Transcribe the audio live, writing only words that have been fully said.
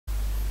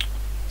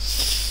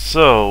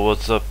So,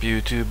 what's up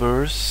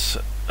YouTubers?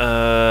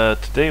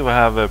 Today we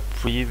have a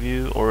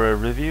preview or a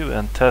review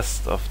and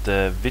test of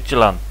the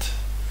Vigilante.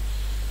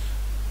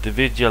 The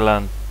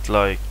Vigilante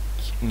like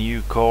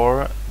new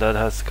car that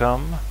has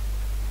come.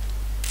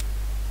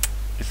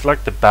 It's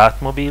like the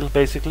Batmobile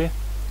basically.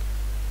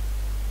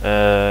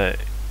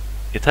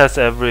 It has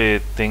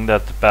everything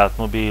that the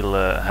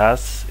Batmobile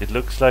has. It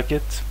looks like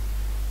it.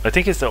 I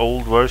think it's the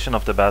old version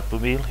of the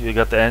Batmobile. You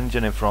got the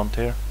engine in front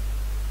here.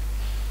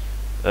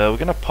 We're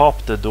gonna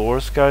pop the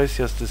doors, guys,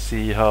 just to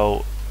see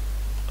how.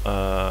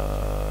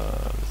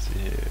 Let's see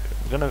here.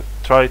 We're gonna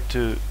try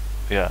to,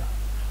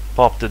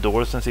 pop the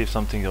doors and see if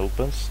something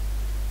opens.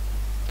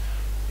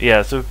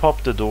 Yeah, so we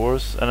pop the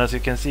doors, and as you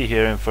can see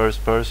here in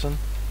first person,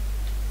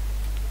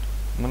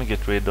 I'm gonna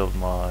get rid of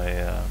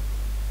my.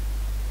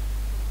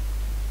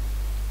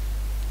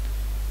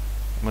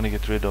 I'm gonna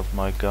get rid of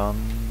my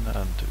gun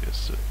and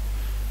so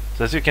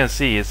as you can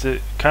see, it's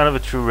a kind of a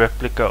true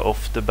replica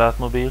of the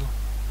Batmobile.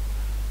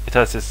 It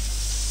has a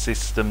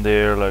system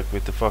there, like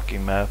with the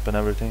fucking map and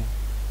everything.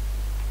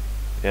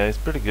 Yeah, it's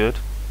pretty good.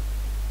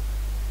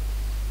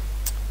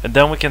 And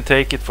then we can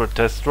take it for a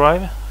test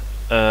drive.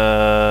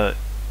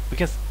 We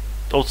can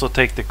also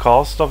take the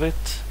cost of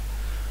it.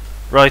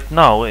 Right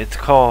now it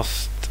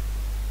cost,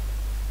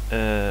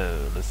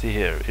 let's see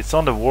here, it's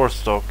on the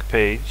Warstock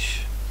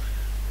page,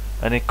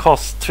 and it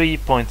costs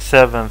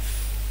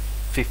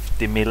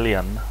 3.750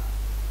 million.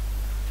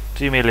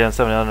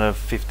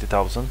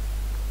 3,750,000.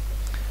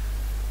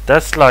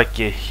 That's like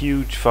a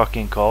huge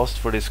fucking cost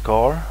for this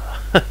car.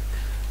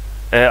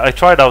 I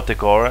tried out the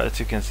car, as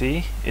you can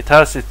see. It's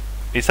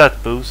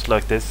at boost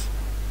like this.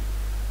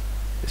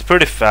 It's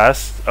pretty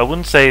fast. I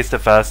wouldn't say it's the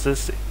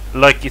fastest.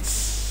 Like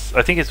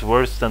I think it's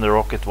worse than the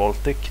Rocket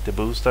Voltic, the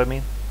boost I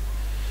mean.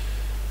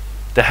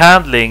 The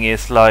handling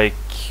is like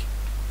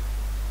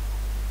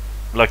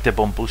the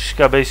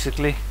Bombushka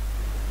basically.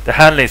 The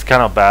handling is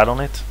kind of bad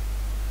on it.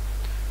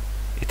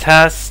 It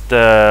has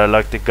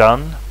the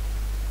gun,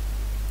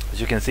 as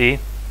you can see,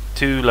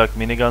 two like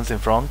miniguns in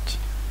front.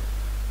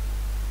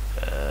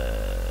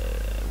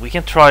 We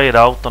can try it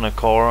out on a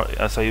car,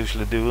 as I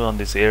usually do on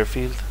this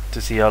airfield,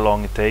 to see how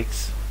long it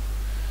takes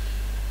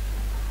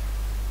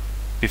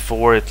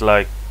before it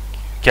like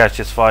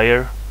catches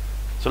fire.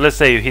 So let's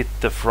say you hit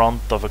the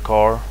front of a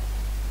car.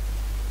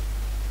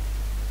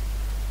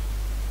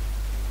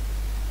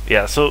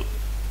 Yeah, so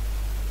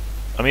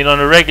I mean on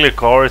a regular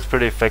car it's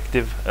pretty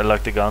effective,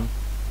 like the gun.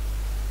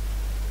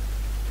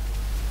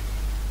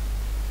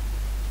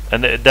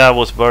 And that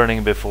was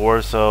burning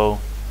before, so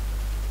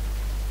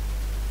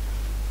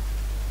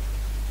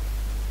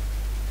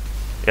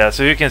yeah,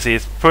 so you can see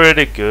it's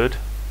pretty good,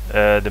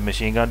 the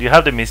machine gun. You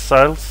have the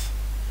missiles,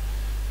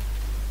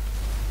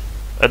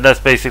 and that's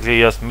basically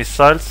just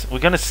missiles. We're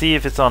gonna see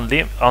if it's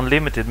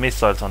unlimited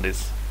missiles on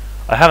this.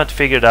 I haven't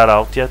figured that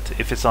out yet,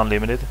 if it's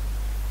unlimited.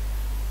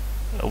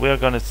 We are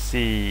gonna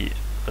see.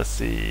 Let's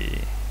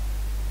see.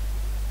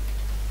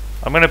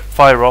 I'm gonna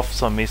fire off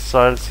some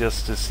missiles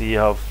just to see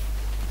how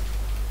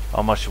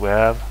much we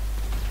have.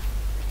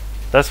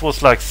 That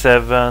was like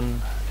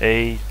 7,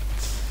 8,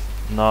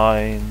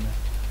 9,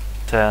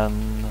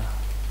 10,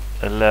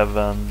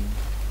 11,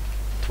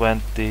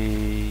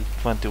 20,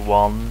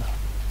 21,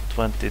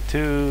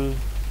 22,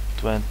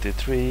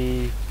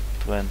 23,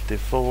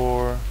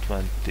 24,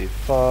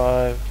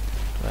 25,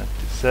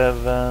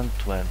 27,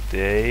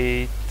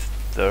 28,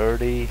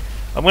 30.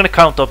 I'm gonna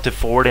count up to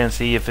 40 and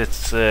see if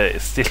it's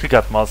still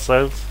got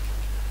missiles.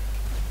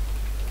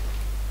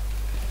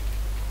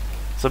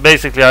 So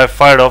basically I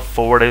fired off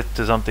 40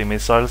 to something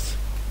missiles.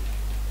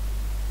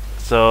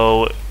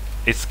 So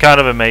it's kind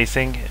of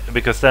amazing,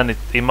 because then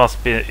it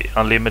must be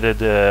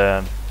unlimited.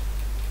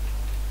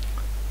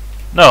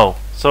 No,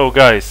 so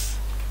guys,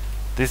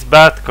 this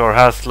Bat car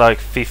has like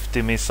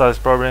 50 missiles,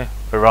 probably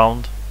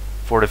around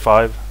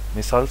 45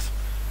 missiles,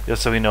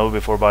 just so we know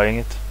before buying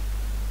it.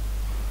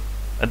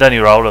 And then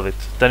you're out of it.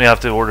 Then you have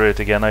to order it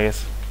again, I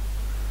guess.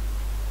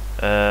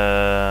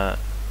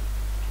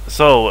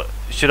 So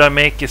should I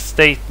make a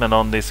statement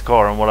on this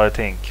car and what I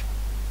think?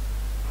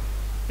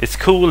 It's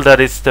cool that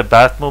it's the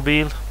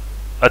Batmobile.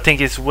 I think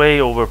it's way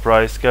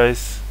overpriced,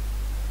 guys.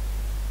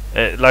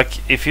 Like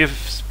if you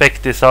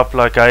spec this up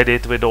like I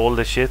did with all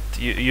the shit,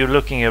 you're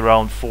looking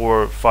around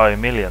 4 or 5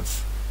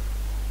 millions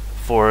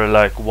for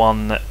like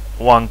one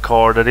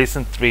car that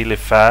isn't really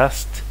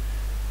fast.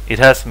 It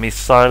has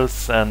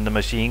missiles and the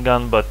machine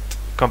gun, but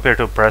compared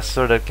to a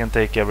Oppressor that can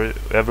take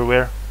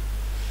everywhere.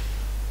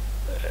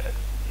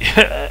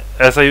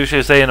 As I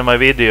usually say in my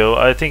video,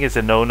 I think it's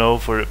a no-no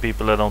for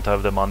people that don't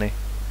have the money.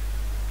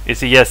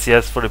 It's a yes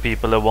for the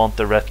people that want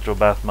the retro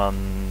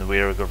Batman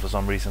vehicle for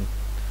some reason.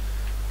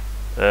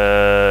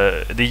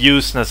 The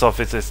useness of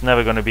it is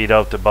never gonna beat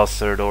out the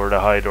Buzzard or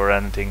the Hyde or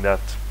anything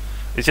that.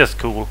 It's just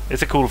cool.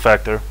 It's a cool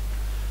factor.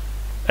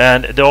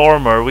 And the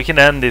armor, we can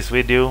end this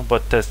video by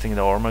testing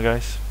the armor,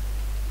 guys.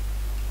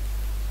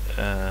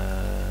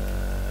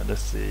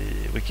 Let's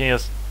see. We can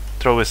just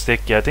throw a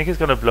stick. Yeah, I think it's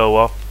gonna blow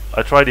up.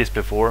 I tried this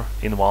before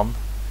in one.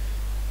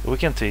 We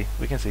can see.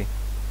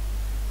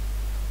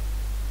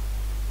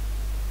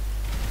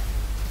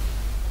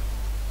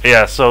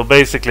 Yeah, so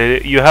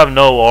basically you have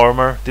no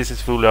armor. This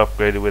is fully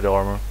upgraded with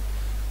armor.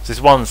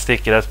 This one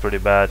sticker, that's pretty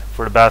bad.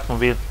 For the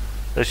Batmobile,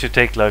 that should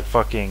take like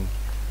fucking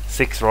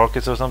 6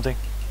 rockets or something.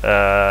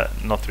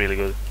 Not really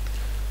good.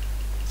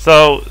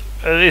 So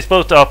it's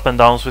both the up and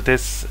downs with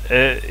this.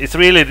 It's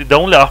really the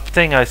only up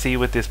thing I see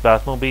with this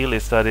Batmobile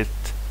is that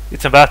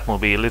it's a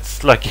Batmobile.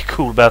 It's like a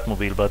cool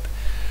Batmobile, but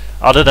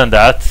other than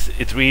that,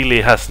 it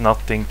really has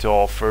nothing to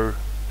offer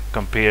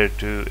compared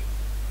to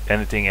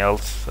anything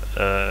else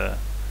in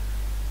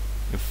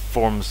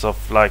forms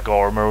of like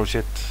armor or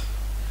shit.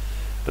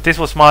 But this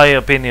was my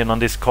opinion on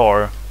this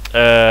car.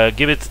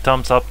 Give it a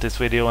thumbs up this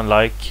video and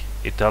like.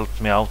 It helps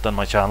me out on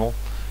my channel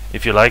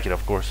if you like it,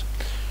 of course.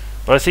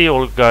 But I see you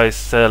all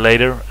guys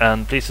later,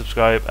 and please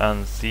subscribe,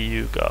 and see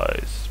you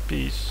guys.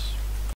 Peace.